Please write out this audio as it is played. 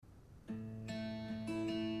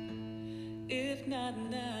If not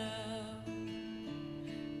now,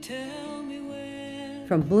 tell me when.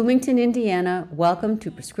 From Bloomington, Indiana, welcome to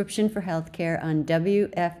Prescription for Healthcare on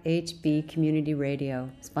WFHB Community Radio,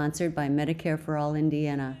 sponsored by Medicare for All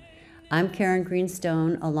Indiana. I'm Karen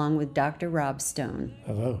Greenstone, along with Dr. Rob Stone.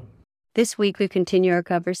 Hello. This week, we continue our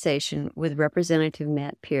conversation with Representative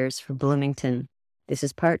Matt Pierce from Bloomington. This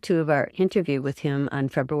is part 2 of our interview with him on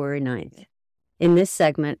February 9th. In this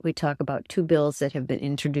segment, we talk about 2 bills that have been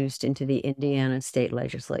introduced into the Indiana State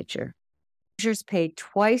Legislature. Users pay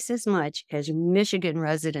twice as much as Michigan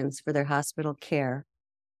residents for their hospital care.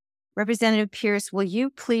 Representative Pierce, will you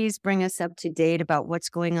please bring us up to date about what's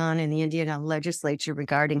going on in the Indiana legislature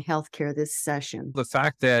regarding health care this session? The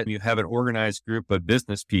fact that you have an organized group of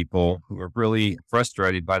business people who are really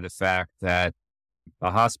frustrated by the fact that the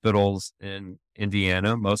hospitals in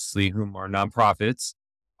Indiana, mostly whom are nonprofits,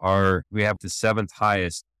 we have the 7th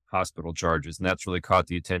highest hospital charges, and that's really caught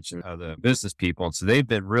the attention of the business people. And so they've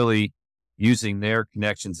been really using their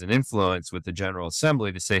connections and influence with the General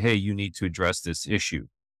Assembly to say, hey, you need to address this issue.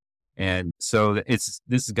 And so this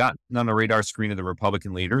has gotten on the radar screen of the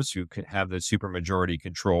Republican leaders who can have the supermajority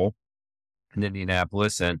control in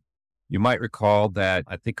Indianapolis. And you might recall that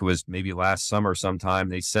I think it was maybe last summer sometime,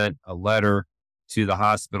 they sent a letter to the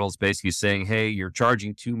hospitals basically saying, hey, you're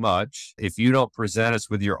charging too much. If you don't present us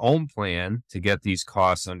with your own plan to get these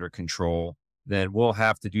costs under control, then we'll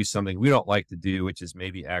have to do something we don't like to do, which is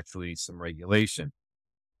maybe actually some regulation.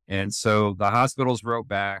 And so the hospitals wrote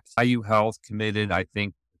back. IU Health committed, I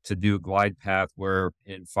think, to do a glide path where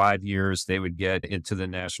in 5 years they would get into the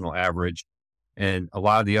national average. And a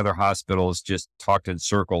lot of the other hospitals just talked in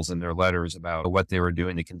circles in their letters about what they were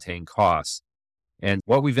doing to contain costs. And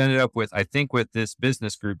what we've ended up with, I think, with this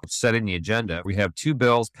business group setting the agenda, we have 2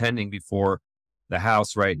 bills pending before the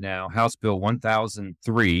House right now. House Bill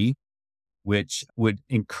 1003, which would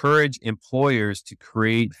encourage employers to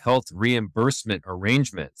create health reimbursement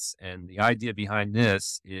arrangements. And the idea behind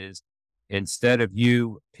this is instead of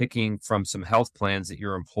you picking from some health plans that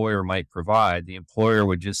your employer might provide, the employer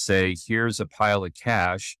would just say, here's a pile of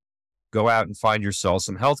cash, go out and find yourself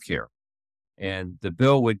some health care. And the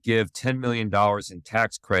bill would give $10 million in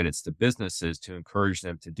tax credits to businesses to encourage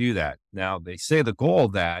them to do that. Now, they say the goal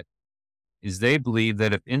of that is they believe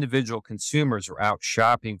that if individual consumers are out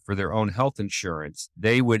shopping for their own health insurance,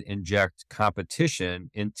 they would inject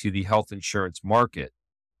competition into the health insurance market.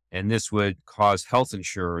 And this would cause health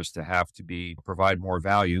insurers to have to provide more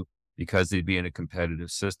value because they'd be in a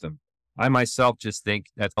competitive system. I myself just think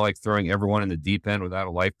that's like throwing everyone in the deep end without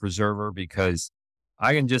a life preserver, because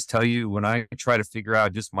I can just tell you when I try to figure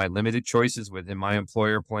out just my limited choices within my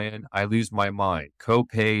employer plan, I lose my mind.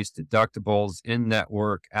 Co-pays, deductibles,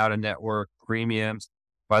 in-network, out-of-network, premiums.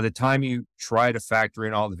 By the time you try to factor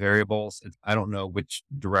in all the variables, I don't know which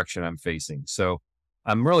direction I'm facing. So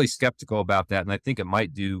I'm really skeptical about that, and I think it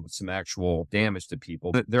might do some actual damage to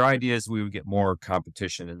people. Their idea is we would get more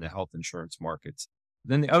competition in the health insurance markets.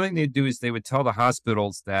 Then the other thing they'd do is they would tell the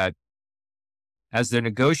hospitals that as they're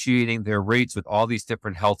negotiating their rates with all these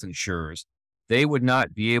different health insurers, they would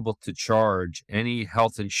not be able to charge any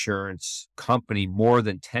health insurance company more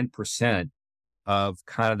than 10% of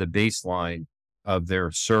kind of the baseline of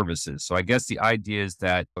their services. So I guess the idea is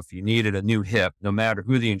that if you needed a new hip, no matter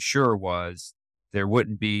who the insurer was, there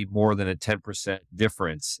wouldn't be more than a 10%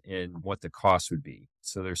 difference in what the cost would be.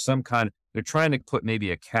 So there's they're trying to put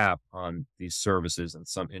maybe a cap on these services in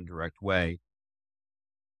some indirect way.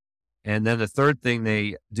 And then the third thing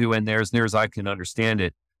they do in there, as near as I can understand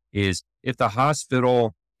it, is if the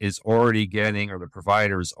hospital is already getting, or the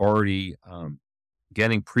provider is already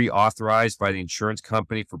getting pre-authorized by the insurance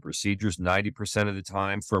company for procedures 90% of the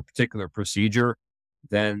time for a particular procedure,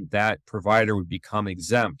 then that provider would become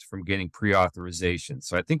exempt from getting pre-authorization.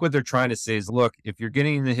 So I think what they're trying to say is, look, if you're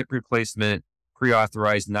getting the hip replacement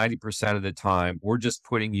pre-authorized 90% of the time, we're just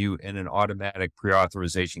putting you in an automatic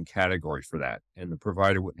pre-authorization category for that. And the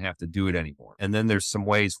provider wouldn't have to do it anymore. And then there's some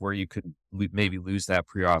ways where you could maybe lose that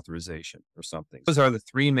pre-authorization or something. Those are the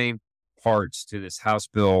 3 main parts to this House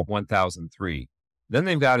Bill 1003. Then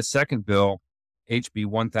they've got a second bill, HB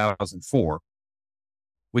 1004,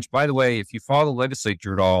 which, by the way, if you follow the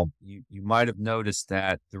legislature at all, you might have noticed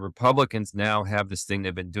that the Republicans now have this thing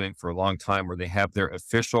they've been doing for a long time where they have their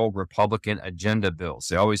official Republican agenda bills.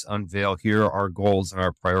 They always unveil, here are our goals and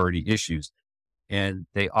our priority issues. And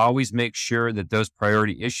they always make sure that those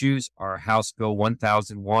priority issues are House Bill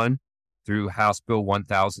 1001 through House Bill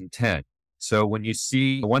 1010. So when you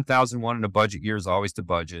see 1001 in a budget year is always the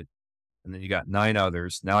budget. And then you got 9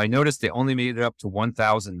 others. Now, I noticed they only made it up to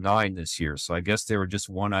 1009 this year. So I guess they were just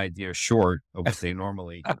one idea short of what they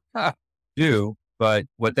normally do. But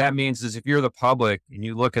what that means is if you're the public and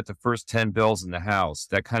you look at the first 10 bills in the House,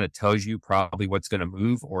 that kind of tells you probably what's going to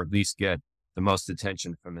move or at least get the most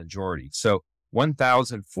attention from the majority. So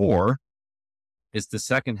 1004 is the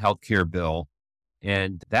second healthcare bill.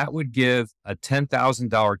 And that would give a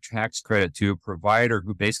 $10,000 tax credit to a provider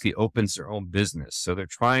who basically opens their own business. So they're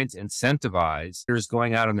trying to incentivize others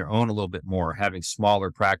going out on their own a little bit more, having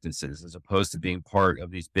smaller practices as opposed to being part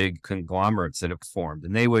of these big conglomerates that have formed.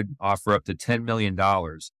 And they would offer up to $10 million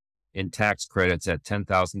in tax credits at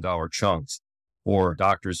 $10,000 chunks for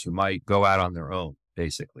doctors who might go out on their own,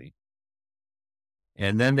 basically.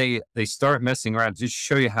 And then they start messing around just to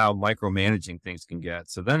show you how micromanaging things can get.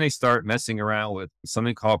 So then they start messing around with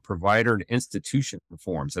something called provider and institution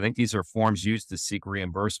reforms. I think these are forms used to seek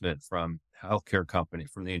reimbursement from healthcare company,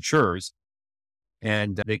 from the insurers.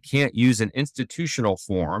 And they can't use an institutional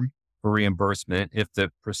form for reimbursement if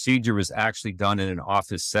the procedure was actually done in an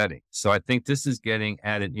office setting. So I think this is getting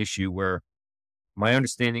at an issue where my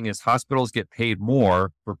understanding is hospitals get paid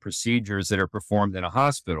more for procedures that are performed in a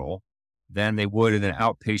hospital than they would in an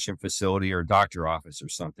outpatient facility or a doctor office or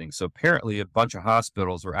something. So apparently a bunch of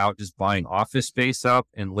hospitals are out just buying office space up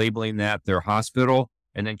and labeling that their hospital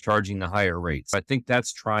and then charging the higher rates. I think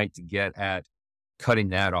that's trying to get at cutting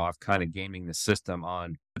that off, kind of gaming the system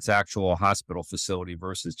on what's actual hospital facility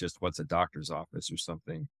versus just what's a doctor's office or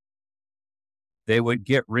something. They would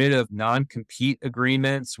get rid of non-compete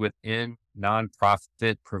agreements within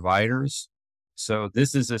nonprofit providers. So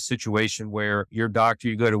this is a situation where your doctor,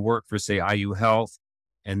 you go to work for, say, IU Health,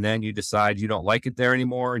 and then you decide you don't like it there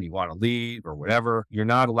anymore and you want to leave or whatever. You're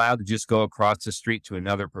not allowed to just go across the street to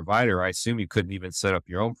another provider. I assume you couldn't even set up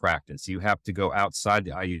your own practice. You have to go outside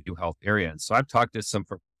the IU Health area. And so I've talked to some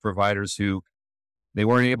providers who they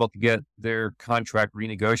weren't able to get their contract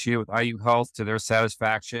renegotiated with IU Health to their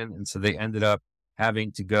satisfaction. And so they ended up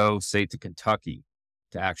having to go, say, to Kentucky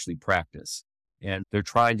to actually practice. And they're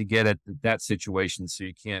trying to get at that situation so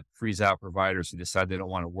you can't freeze out providers who decide they don't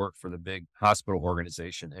want to work for the big hospital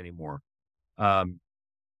organization anymore. And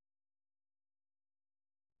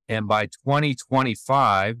by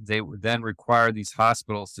 2025, they would then require these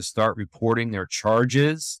hospitals to start reporting their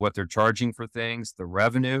charges, what they're charging for things, the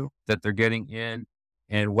revenue that they're getting in,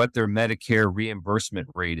 and what their Medicare reimbursement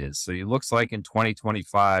rate is. So it looks like in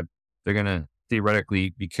 2025, they're going to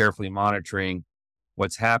theoretically be carefully monitoring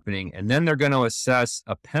what's happening. And then they're going to assess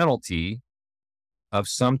a penalty of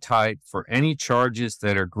some type for any charges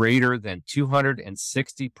that are greater than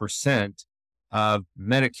 260% of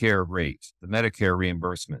Medicare rate, the Medicare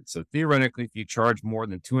reimbursement. So theoretically, if you charge more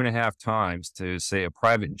than 2.5 times to, say, a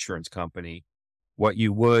private insurance company, what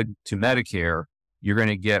you would to Medicare, you're going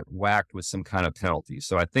to get whacked with some kind of penalty.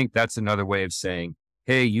 So I think that's another way of saying,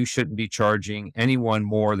 hey, you shouldn't be charging anyone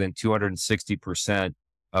more than 260%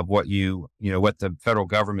 of what what the federal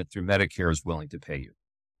government through Medicare is willing to pay you.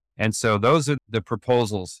 And so those are the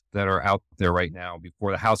proposals that are out there right now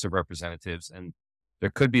before the House of Representatives. And there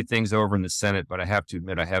could be things over in the Senate, but I have to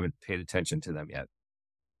admit, I haven't paid attention to them yet.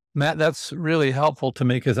 Matt, that's really helpful to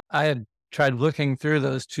me because I had tried looking through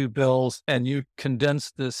those two bills and you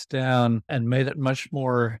condensed this down and made it much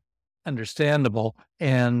more understandable.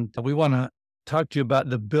 And we want to talk to you about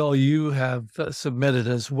the bill you have submitted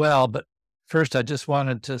as well. But first, I just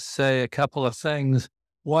wanted to say a couple of things.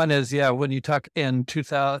 One is, when you talk in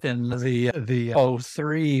 2000, in the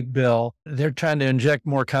 03 bill, they're trying to inject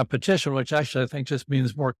more competition, which actually I think just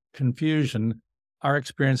means more confusion. Our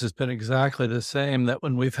experience has been exactly the same, that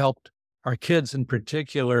when we've helped our kids in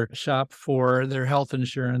particular shop for their health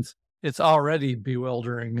insurance, it's already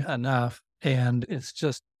bewildering enough and it's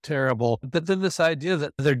just terrible. But then this idea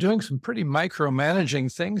that they're doing some pretty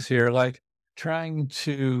micromanaging things here, like trying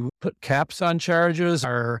to put caps on charges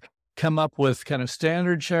or come up with kind of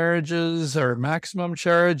standard charges or maximum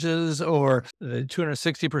charges or the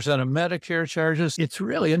 260% of Medicare charges. It's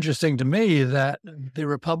really interesting to me that the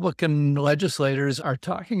Republican legislators are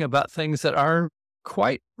talking about things that are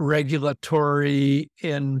quite regulatory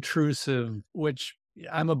intrusive, which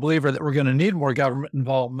I'm a believer that we're going to need more government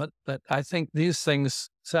involvement. But I think these things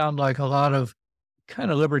sound like a lot of kind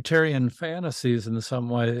of libertarian fantasies in some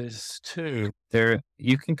ways too.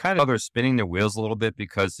 You can kind of, they're spinning their wheels a little bit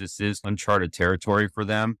because this is uncharted territory for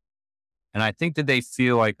them. And I think that they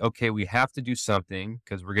feel like, okay, we have to do something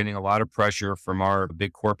because we're getting a lot of pressure from our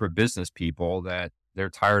big corporate business people that they're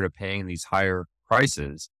tired of paying these higher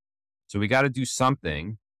prices. So we got to do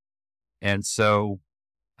something. And so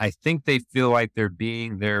I think they feel like they're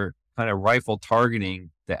kind of rifle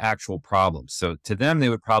targeting the actual problem. So to them, they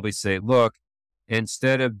would probably say, look,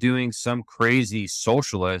 instead of doing some crazy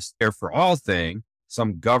socialist care for all thing,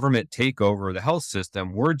 some government takeover of the health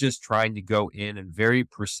system. We're just trying to go in and very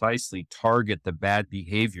precisely target the bad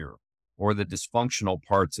behavior or the dysfunctional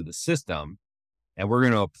parts of the system. And we're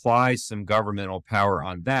going to apply some governmental power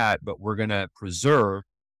on that, but we're going to preserve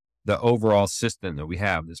the overall system that we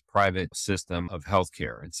have, this private system of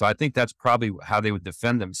healthcare. And so I think that's probably how they would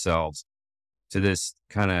defend themselves to this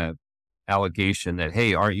kind of allegation that,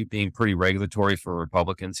 hey, aren't you being pretty regulatory for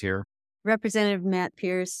Republicans here? Representative Matt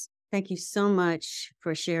Pierce, thank you so much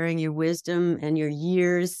for sharing your wisdom and your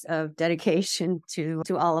years of dedication to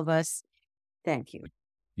all of us. Thank you.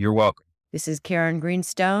 You're welcome. This is Karen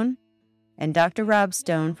Greenstone and Dr. Rob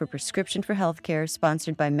Stone for Prescription for Healthcare,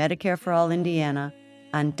 sponsored by Medicare for All Indiana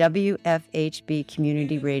on WFHB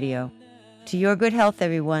Community Radio. To your good health,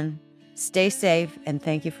 everyone. Stay safe, and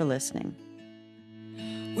thank you for listening.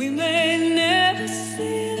 We may never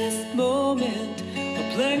see this moment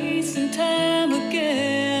or place and time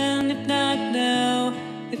again, if not now,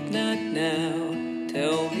 if not now.